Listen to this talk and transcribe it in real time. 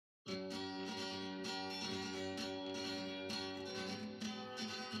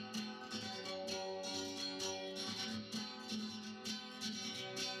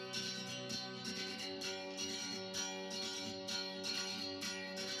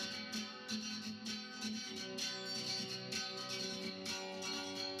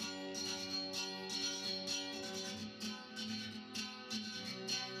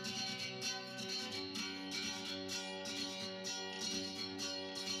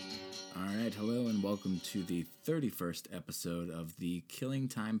All right, hello and welcome to the 31st episode of the Killing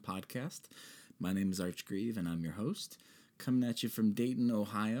Time podcast. My name is Arch Grieve and I'm your host, coming at you from Dayton,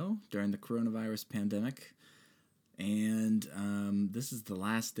 Ohio during the coronavirus pandemic. And this is the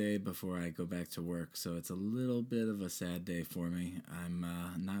last day before I go back to work, so it's a little bit of a sad day for me. I'm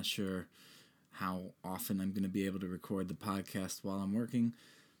not sure how often I'm going to be able to record the podcast while I'm working.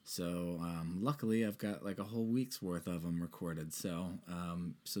 So luckily, I've got like a whole week's worth of them recorded. So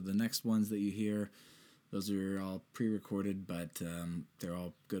the next ones that you hear, those are all pre-recorded, but they're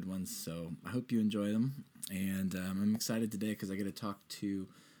all good ones. So I hope you enjoy them. And I'm excited today because I get to talk to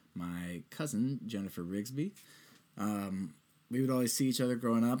my cousin, Jennifer Rigsby. We would always see each other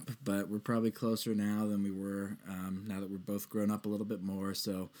growing up, but we're probably closer now than we were now that we're both grown up a little bit more.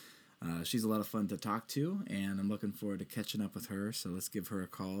 So she's a lot of fun to talk to, and I'm looking forward to catching up with her. So let's give her a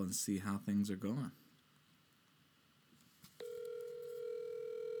call and see how things are going.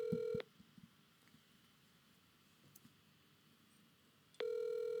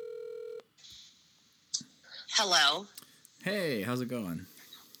 Hello. Hey, how's it going?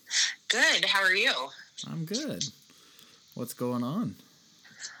 Good. How are you? I'm good. What's going on?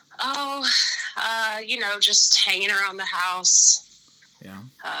 Oh, just hanging around the house. Yeah.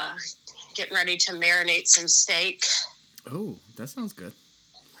 Getting ready to marinate some steak. Oh, that sounds good.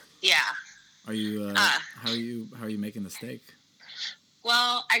 Yeah. Are you? How are you making the steak?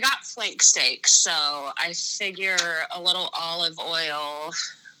 Well, I got flank steak, so I figure a little olive oil,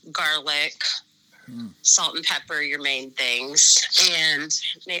 garlic, salt and pepper, your main things, and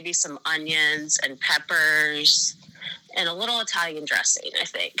maybe some onions and peppers, and a little Italian dressing, I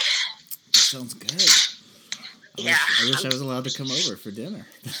think. That sounds good. I wish I was allowed to come over for dinner.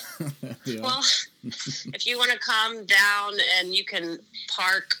 Well, if you want to come down and you can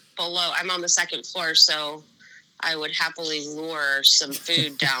park below, I'm on the second floor, so I would happily lure some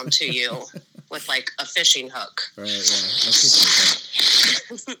food down to you with like a fishing hook. Right, yeah. I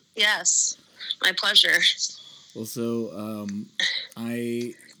appreciate that. Yes, my pleasure. Well, so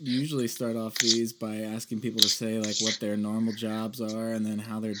I usually start off these by asking people to say like what their normal jobs are and then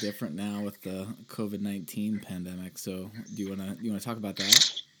how they're different now with the COVID-19 pandemic. So do you wanna talk about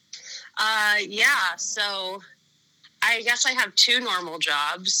that? Yeah. So I guess I have two normal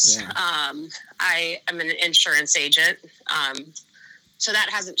jobs. Yeah. I am an insurance agent. So that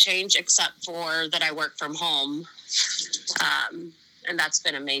hasn't changed except for that I work from home. And that's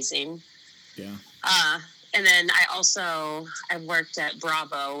been amazing. Yeah. And then I've worked at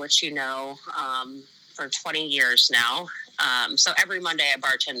Bravo, which for 20 years now. So every Monday I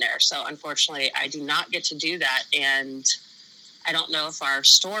bartend there. So unfortunately, I do not get to do that. And I don't know if our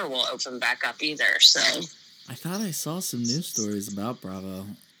store will open back up either. So I thought I saw some news stories about Bravo.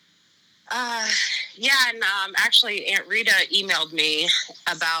 Yeah. And actually, Aunt Rita emailed me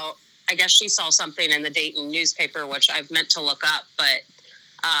about, I guess she saw something in the Dayton newspaper, which I've meant to look up. But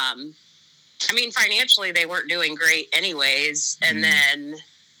financially, they weren't doing great anyways. And then,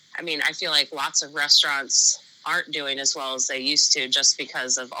 I feel like lots of restaurants aren't doing as well as they used to just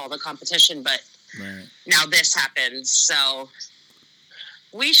because of all the competition. But Now this happens. So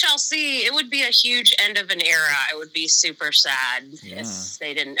we shall see. It would be a huge end of an era. I would be super sad if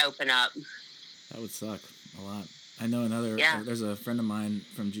they didn't open up. That would suck a lot. I know there's a friend of mine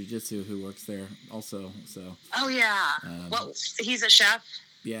from jiu-jitsu who works there also. So. Oh, yeah. He's a chef?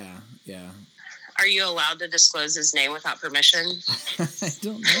 Yeah. Are you allowed to disclose his name without permission? I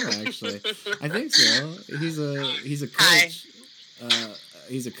don't know, actually. I think so. He's a coach.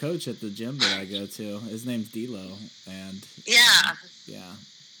 He's a coach at the gym that I go to. His name's D'Lo, and yeah.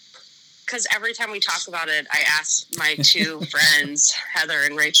 Because every time we talk about it, I ask my two friends, Heather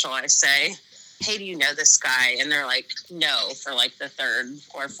and Rachel. I say, "Hey, do you know this guy?" And they're like, "No," for like the third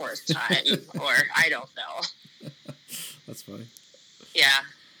or fourth time, or I don't know. That's funny. Yeah.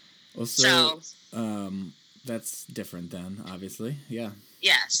 Well, so that's different then, obviously. Yeah.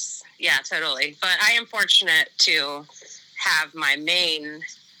 Yes. Yeah, totally. But I am fortunate to have my main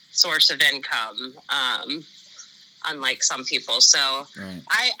source of income, unlike some people. So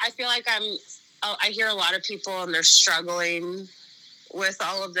I feel like I hear a lot of people and they're struggling with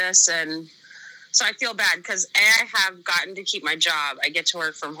all of this. And so I feel bad because I have gotten to keep my job. I get to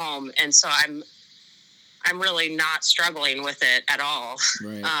work from home. And so I'm really not struggling with it at all.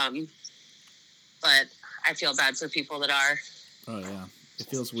 Right. But I feel bad for people that are. Oh, yeah. It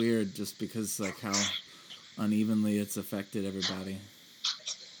feels weird just because, like, how unevenly it's affected everybody.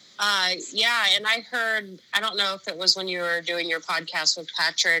 Yeah, and I heard, I don't know if it was when you were doing your podcast with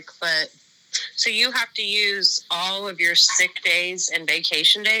Patrick, but so you have to use all of your sick days and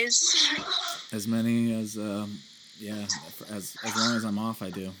vacation days? As many as, as long as I'm off, I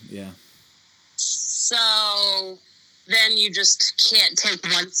do, yeah. So then you just can't take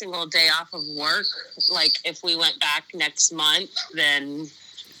one single day off of work. Like if we went back next month, then...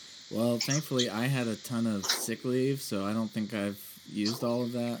 Well, thankfully I had a ton of sick leave, so I don't think I've used all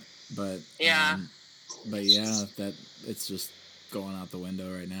of that. But yeah, that it's just going out the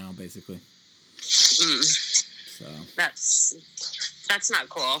window right now, basically. So that's not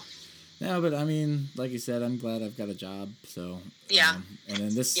cool. No, but I mean, like you said, I'm glad I've got a job. So yeah, and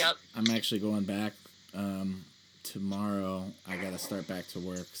then I'm actually going back tomorrow. I got to start back to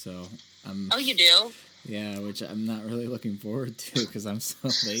work, so I'm. Oh, you do? Yeah, which I'm not really looking forward to because I'm so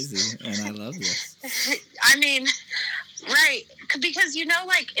lazy and I love this. I mean, right? Because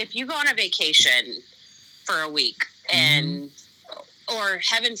like if you go on a vacation for a week and, or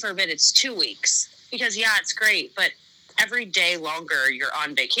heaven forbid, it's 2 weeks. Because it's great, but every day longer you're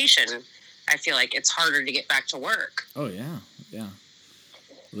on vacation, I feel like it's harder to get back to work. Oh yeah.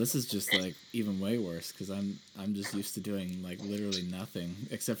 Well, this is just like even way worse because I'm just used to doing like literally nothing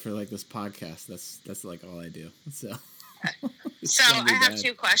except for like this podcast. That's like all I do. So. So I have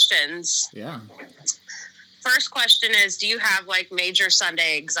 2 questions. Yeah. First question is, do you have like major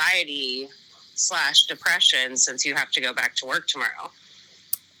Sunday anxiety / depression since you have to go back to work tomorrow?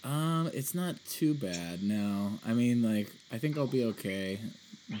 It's not too bad. No, I mean, like, I think I'll be okay,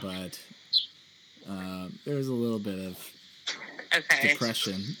 but there's a little bit of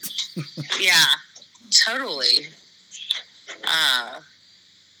depression. Yeah, totally.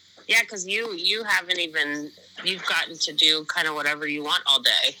 Yeah, because you haven't even, you've gotten to do kind of whatever you want all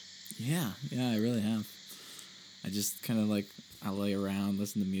day. Yeah, I really have. I just kind of like, I'll lay around,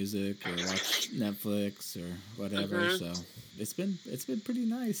 listen to music, or watch Netflix or whatever. So it's been pretty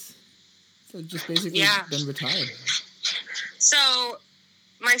nice. So just basically been retired. So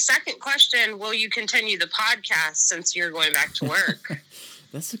my second question, will you continue the podcast since you're going back to work?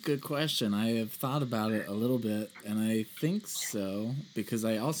 That's a good question. I have thought about it a little bit, and I think so, because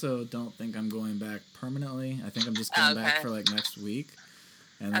I also don't think I'm going back permanently. I think I'm just going back for like next week,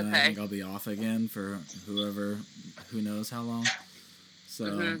 and then I think I'll be off again for who knows how long.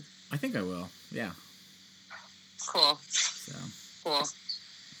 So I think I will. Yeah. Cool. So. Cool.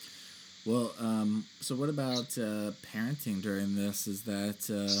 Well, so what about parenting during this? Is that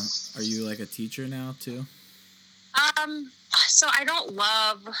are you like a teacher now too? So I don't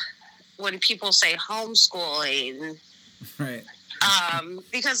love when people say homeschooling, right?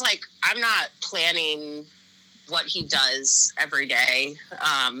 Because like I'm not planning what he does every day.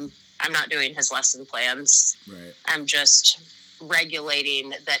 I'm not doing his lesson plans. Right. I'm just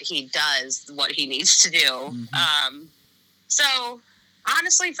regulating that he does what he needs to do. So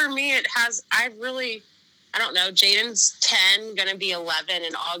honestly, for me, I don't know, Jaden's 10, going to be 11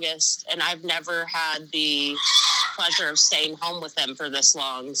 in August, and I've never had the pleasure of staying home with him for this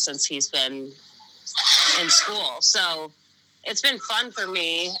long since he's been in school. So it's been fun for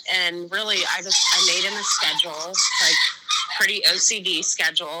me, and really, I made him a schedule, like pretty OCD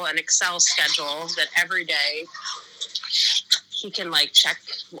schedule, an Excel schedule that every day he can like check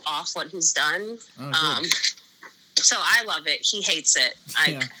off what he's done. Oh, so I love it. He hates it.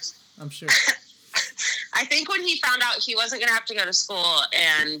 Yeah, I'm sure. I think when he found out he wasn't going to have to go to school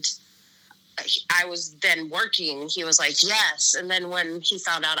and I was then working, he was like, yes. And then when he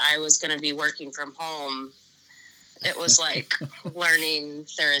found out I was going to be working from home, it was like learning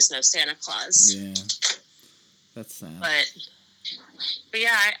there is no Santa Claus. Yeah. That's sad. But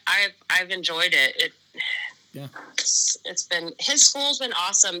yeah, I've enjoyed it. Yeah. It's been, his school's been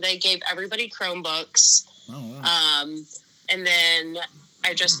awesome. They gave everybody Chromebooks. Oh, wow. And then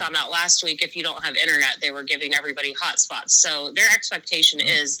I just found out last week, if you don't have internet, they were giving everybody hotspots. So their expectation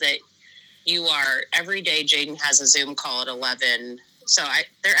is that you are, every day Jaden has a Zoom call at 11. So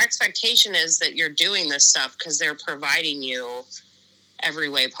their expectation is that you're doing this stuff because they're providing you every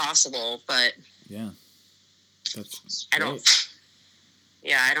way possible. But yeah, that's great.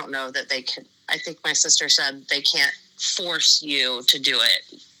 I don't know that they can. I think my sister said they can't force you to do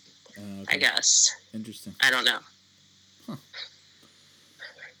it. Okay. I guess. Interesting. I don't know. Huh.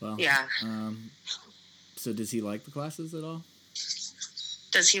 Well, yeah. So does he like the classes at all?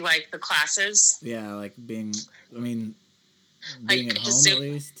 Does he like the classes? Yeah, like being at home Zoom, at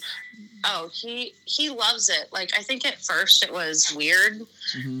least. Oh, he loves it. Like, I think at first it was weird,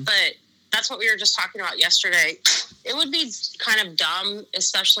 but that's what we were just talking about yesterday. It would be kind of dumb,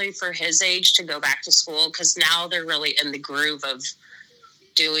 especially for his age, to go back to school because now they're really in the groove of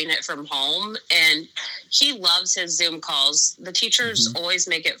doing it from home, and he loves his Zoom calls. The teachers always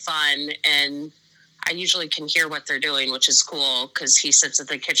make it fun, and I usually can hear what they're doing, which is cool because he sits at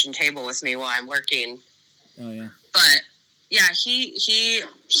the kitchen table with me while I'm working. Oh yeah. But yeah, he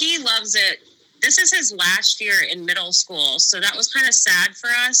loves it. this is his last year in middle school. So that was kind of sad for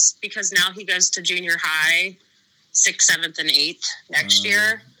us because now he goes to junior high, 6th, 7th, and 8th next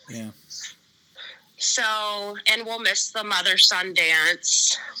year. Yeah. So, and we'll miss the mother-son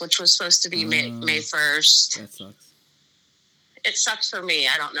dance, which was supposed to be May 1st. That sucks. It sucks for me.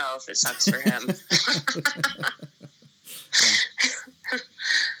 I don't know if it sucks for him.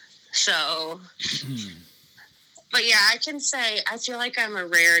 So, but yeah, I can say I feel like I'm a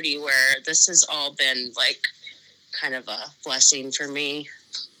rarity where this has all been like kind of a blessing for me.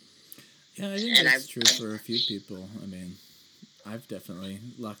 Yeah, I think that's true for a few people. I mean, I've definitely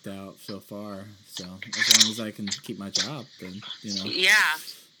lucked out so far. So as long as I can keep my job, then, yeah,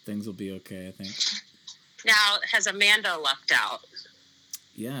 things will be okay, I think. Now, has Amanda lucked out?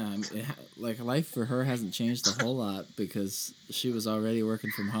 Yeah, life for her hasn't changed a whole lot because she was already working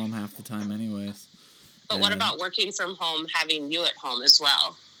from home half the time anyways. But what about working from home, having you at home as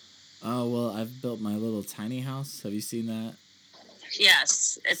well? Oh, well, I've built my little tiny house. Have you seen that?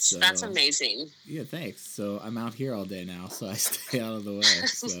 Yes, that's amazing. Yeah, thanks. So I'm out here all day now, so I stay out of the way,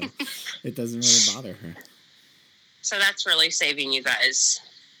 so it doesn't really bother her. So that's really saving you guys.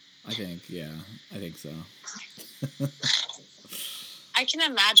 I think so. I can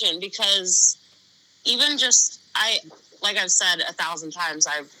imagine because even just like I've said 1,000 times,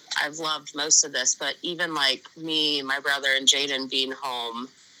 I've loved most of this, but even like me, my brother, and Jaden being home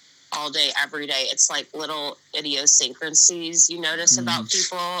all day, every day, it's like little idiosyncrasies you notice about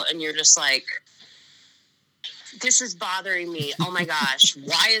people, and you're just like, this is bothering me. Oh my gosh,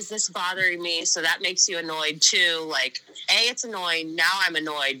 why is this bothering me? So that makes you annoyed too. Like, it's annoying. Now I'm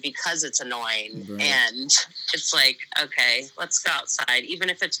annoyed because it's annoying. Right. And it's like, okay, let's go outside. Even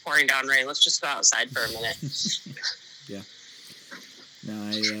if it's pouring down rain, let's just go outside for a minute. Yeah.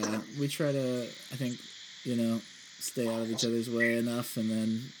 No, we try to, I think, stay out of each other's way enough, and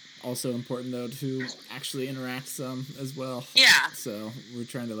then also important though to actually interact some as well. Yeah. So we're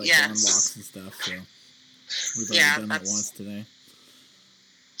trying to go on walks and stuff. So we've already done that once today.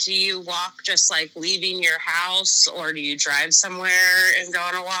 Do you walk just like leaving your house, or do you drive somewhere and go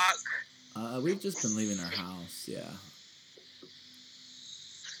on a walk? We've just been leaving our house. Yeah.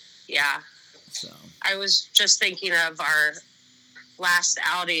 Yeah. So I was just thinking of our last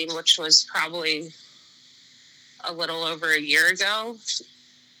outing, which was probably a little over a year ago.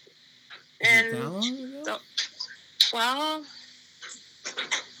 And that long ago? Well,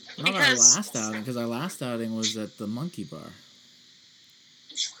 not our last outing, because our last outing was at the Monkey Bar.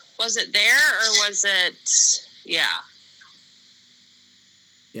 Was it there, or was it? Yeah.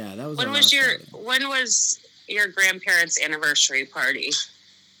 Yeah, that was. When was your grandparents' anniversary party?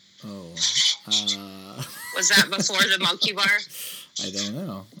 Oh. Was that before the Monkey Bar? I don't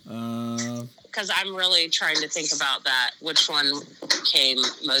know. Because I'm really trying to think about that. Which one came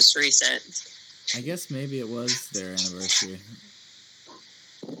most recent? I guess maybe it was their anniversary.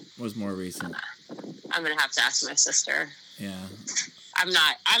 Was more recent. I'm gonna have to ask my sister. Yeah. I'm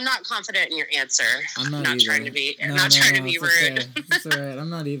not confident in your answer. I'm not trying to be. I'm not trying to be rude. Okay. It's all right. I'm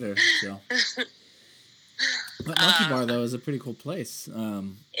not either. So. But Monkey Bar though is a pretty cool place.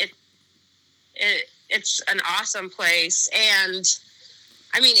 It's an awesome place, and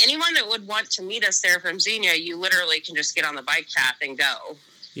I mean, anyone that would want to meet us there from Xenia, you literally can just get on the bike path and go.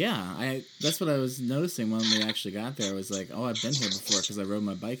 Yeah, that's what I was noticing when we actually got there. I was like, oh, I've been here before because I rode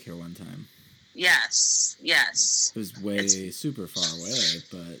my bike here one time. Yes. It was super far away,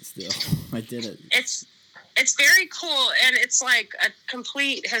 but still, I did it. It's very cool, and it's like a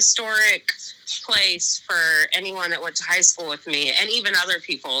complete historic place for anyone that went to high school with me, and even other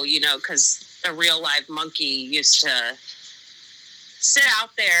people, because the real live monkey used to sit out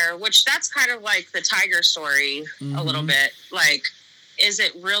there, which that's kind of like the tiger story a little bit. Like, is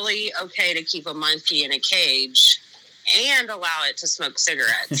it really okay to keep a monkey in a cage and allow it to smoke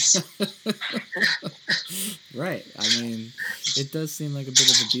cigarettes? Right. I mean, it does seem like a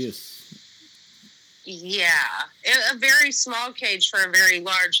bit of abuse. Yeah. A very small cage for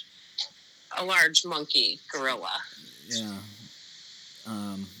a large monkey gorilla. Yeah.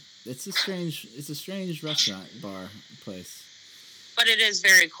 It's a strange restaurant bar place. But it is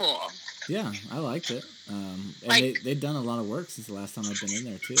very cool. Yeah, I liked it. And they've done a lot of work since the last time I've been in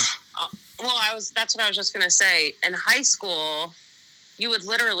there too. Well, that's what I was just going to say. In high school, you would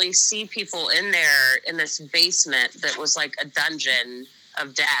literally see people in there in this basement that was like a dungeon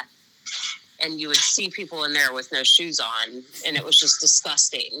of death. And you would see people in there with no shoes on, and it was just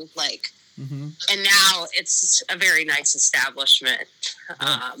disgusting. Like, and now it's a very nice establishment.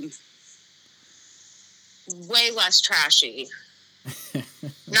 Yeah. Way less trashy.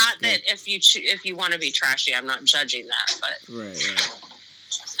 Not that if you want to be trashy, I'm not judging that, but right.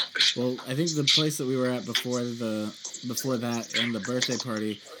 Well, I think the place that we were at before that and the birthday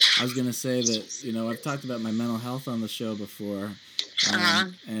party, I was gonna say that I've talked about my mental health on the show before,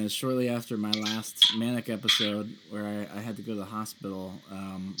 and shortly after my last manic episode where I had to go to the hospital,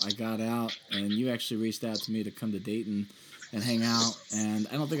 I got out, and you actually reached out to me to come to Dayton and hang out, and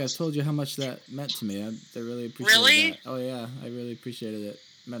I don't think I've told you how much that meant to me. I really appreciated that. Oh yeah, I really appreciated it.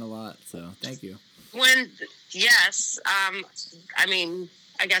 It meant a lot. So thank you. Yes, I mean,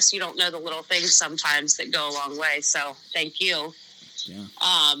 I guess you don't know the little things sometimes that go a long way. So thank you. Yeah.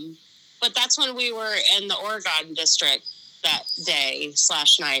 But that's when we were in the Oregon district that day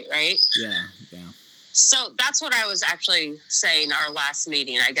 / night, right? Yeah. So that's what I was actually saying our last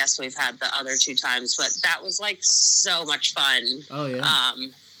meeting. I guess we've had the other 2 times, but that was like so much fun. Oh, yeah.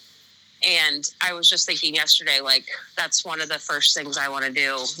 And I was just thinking yesterday, like, that's one of the first things I want to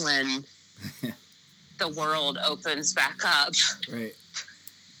do when the world opens back up. Right.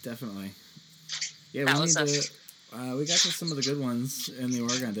 Definitely. Yeah, we got to some of the good ones in the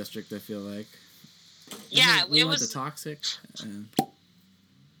Oregon district, I feel like. We went to Toxic.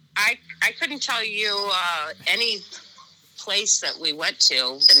 I couldn't tell you any place that we went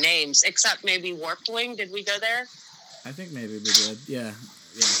to, the names, except maybe Warped Wing. Did we go there? I think maybe we did. Yeah.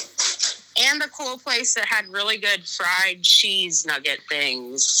 And the cool place that had really good fried cheese nugget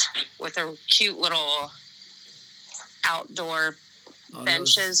things with a cute little outdoor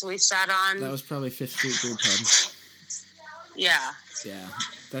benches we sat on. That was probably Fifth Street Brew Pub. Yeah. Yeah,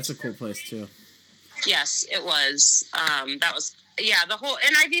 that's a cool place too. Yes, it was. That was, the whole,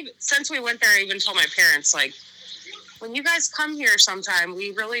 and since we went there, I even told my parents, like, when you guys come here sometime,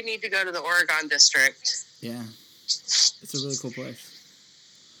 we really need to go to the Oregon district. Yeah. It's a really cool place.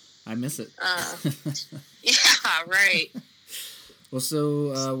 I miss it. Yeah, right. Well,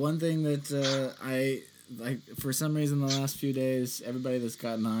 so one thing that I like, for some reason, the last few days, everybody that's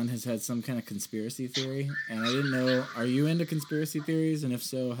gotten on has had some kind of conspiracy theory, and I didn't know. Are you into conspiracy theories? And if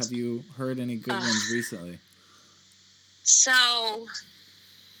so, have you heard any good ones recently? So,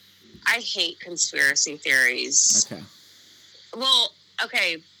 I hate conspiracy theories. Okay. Well,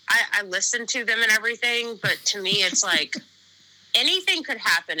 okay, I listen to them and everything, but to me, it's like anything could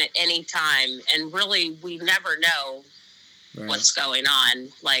happen at any time, and really, we never know what's going on.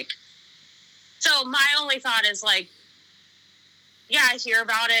 Like, so my only thought is like, yeah, I hear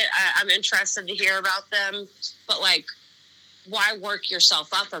about it. I'm interested to hear about them, but like, why work yourself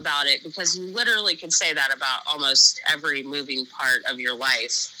up about it? Because you literally can say that about almost every moving part of your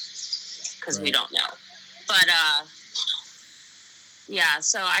life, because we don't know. But yeah,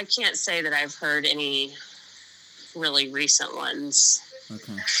 so I can't say that I've heard any really recent ones.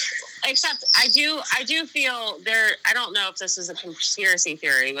 Okay. Except I do feel there, I don't know if this is a conspiracy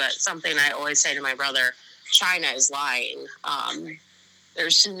theory, but something I always say to my brother, China is lying.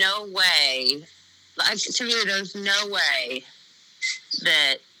 There's no way, to me, there's no way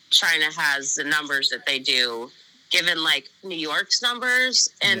that China has the numbers that they do, given like New York's numbers,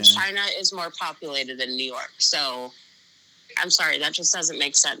 and China is more populated than New York. So I'm sorry, that just doesn't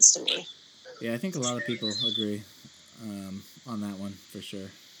make sense to me. Yeah, I think a lot of people agree on that one for sure.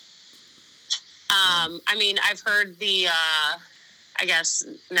 I mean, I've heard the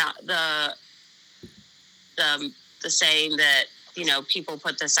saying that, people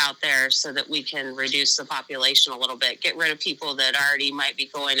put this out there so that we can reduce the population a little bit, get rid of people that already might be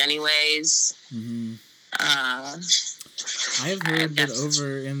going anyways. Mm-hmm. I have heard that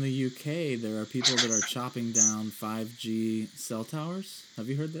over in the UK, there are people that are chopping down 5G cell towers. Have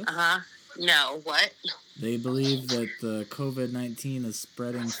you heard this? No, what? They believe that the COVID-19 is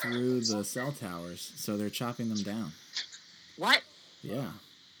spreading through the cell towers, so they're chopping them down. What? Yeah,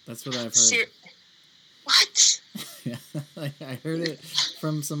 that's what I've heard. What? Yeah, I heard it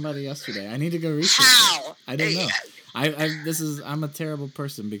from somebody yesterday. I need to go research How? it. I don't know. I'm a terrible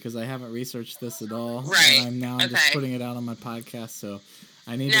person because I haven't researched this at all. Right. And I'm just putting it out on my podcast, so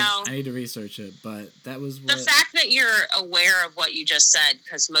I need to research it. But that was the fact that you're aware of what you just said,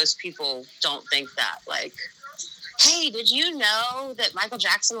 because most people don't think that. Like, hey, did you know that Michael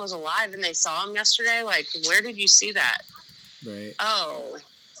Jackson was alive and they saw him yesterday? Like, where did you see that? Right. Oh,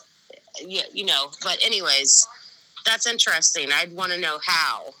 yeah, But anyways, that's interesting. I'd want to know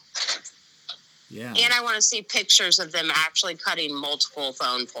how. Yeah. And I want to see pictures of them actually cutting multiple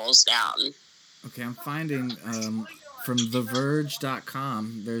phone poles down. Okay, I'm finding from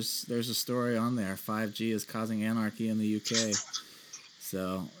TheVerge.com. There's a story on there. 5G is causing anarchy in the UK.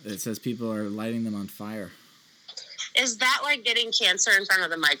 So it says people are lighting them on fire. Is that like getting cancer in front of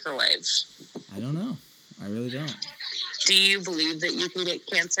the microwave? I don't know. I really don't. Do you believe that you can get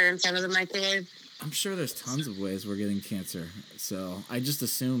cancer in front of the microwave? I'm sure there's tons of ways we're getting cancer. So I just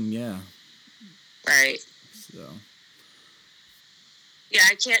assume, yeah. Right. So. Yeah,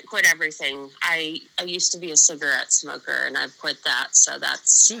 I can't quit everything. I used to be a cigarette smoker, and I've quit that. So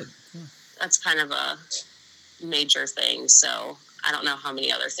that's good. Yeah. That's kind of a major thing. So I don't know how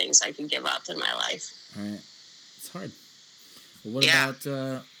many other things I can give up in my life. All right. It's hard. Well, what about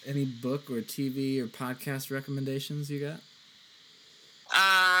any book or TV or podcast recommendations you got?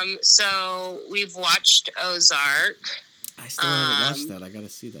 So we've watched Ozark. I still haven't watched that. I got to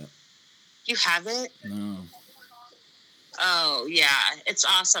see that. You haven't? No. Oh, yeah. It's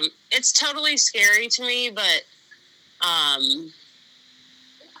awesome. It's totally scary to me, but I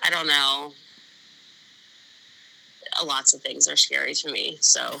don't know. Lots of things are scary to me,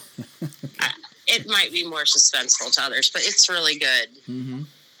 so okay. It might be more suspenseful to others, but it's really good. Mm-hmm.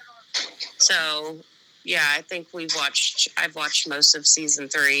 So, yeah, I think I've watched most of season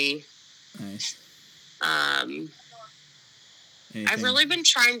 3. Nice. I've really been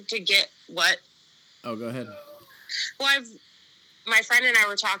trying to get what... Oh, go ahead. Well, my friend and I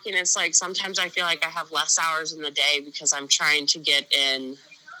were talking, it's like sometimes I feel like I have less hours in the day because I'm trying to get in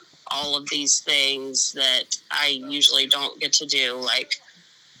all of these things that I usually don't get to do, like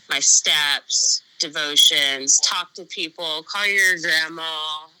my steps, devotions, talk to people, call your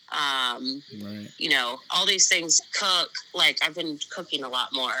grandma, right. You know, all these things, cook. Like, I've been cooking a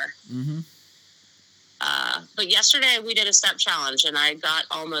lot more. Mm-hmm. But yesterday we did a step challenge, and I got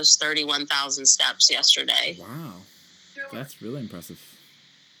almost 31,000 steps yesterday. Wow. That's really impressive.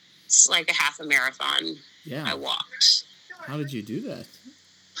 It's like a half a marathon. Yeah. I walked. How did you do that?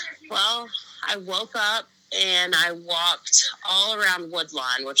 Well, I woke up and I walked all around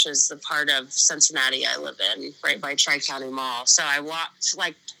Woodlawn, which is the part of Cincinnati I live in, right by Tri-County Mall. So I walked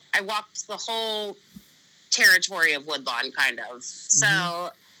the whole territory of Woodlawn, kind of.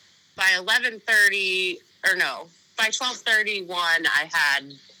 So by 12:31, I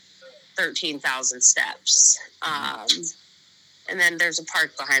had 13,000 steps. And then there's a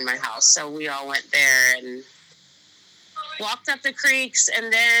park behind my house, so we all went there and walked up the creeks,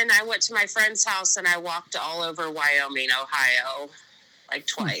 and then I went to my friend's house and I walked all over Wyoming, Ohio, like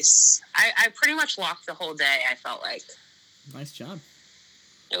twice. I pretty much walked the whole day, I felt like. Nice job.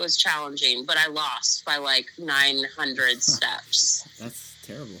 It was challenging, but I lost by like 900 steps. That's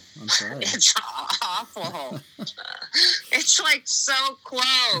terrible. I'm sorry. It's awful. It's like so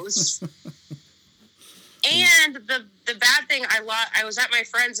close. And the bad thing, I was at my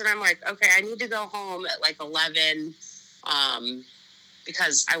friend's and I'm like, okay, I need to go home at like 11,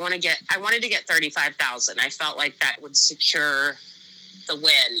 because I wanted to get 35,000. I felt like that would secure the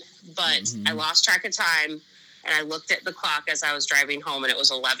win, but I lost track of time, and I looked at the clock as I was driving home, and it was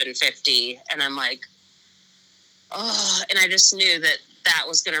 11:50, and I'm like, oh, and I just knew that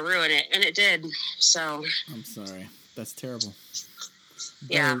was going to ruin it, and it did. So I'm sorry. That's terrible.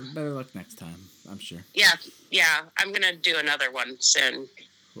 Better luck next time, I'm sure. Yeah. I'm going to do another one soon.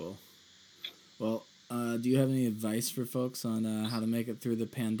 Cool. Well, do you have any advice for folks on how to make it through the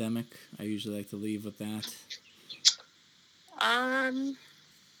pandemic? I usually like to leave with that.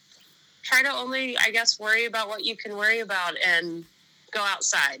 Try to only, I guess, worry about what you can worry about and go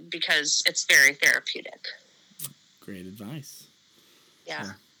outside, because it's very therapeutic. Great advice.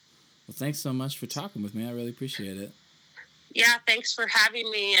 Yeah. Well, thanks so much for talking with me. I really appreciate it. Yeah, thanks for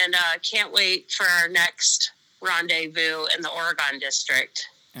having me, and can't wait for our next rendezvous in the Oregon district.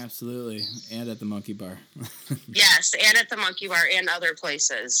 Absolutely, and at the Monkey Bar. Yes, and at the Monkey Bar and other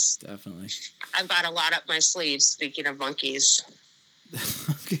places. Definitely. I've got a lot up my sleeves, speaking of monkeys.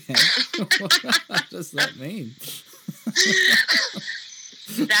 Okay. What does that mean?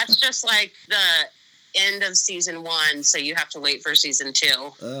 That's just like the end of season 1, so you have to wait for season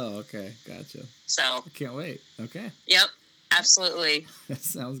 2. Oh, okay. Gotcha. So. I can't wait. Okay. Yep. Absolutely. That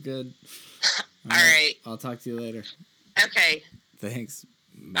sounds good. All right. I'll talk to you later. Okay. Thanks.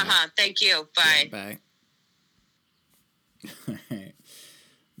 Thank you. Bye. Yeah, bye. All right.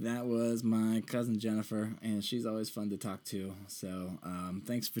 That was my cousin Jennifer, and she's always fun to talk to. So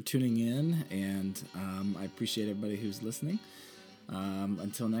thanks for tuning in, and I appreciate everybody who's listening.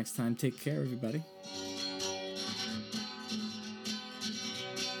 Until next time, take care, everybody.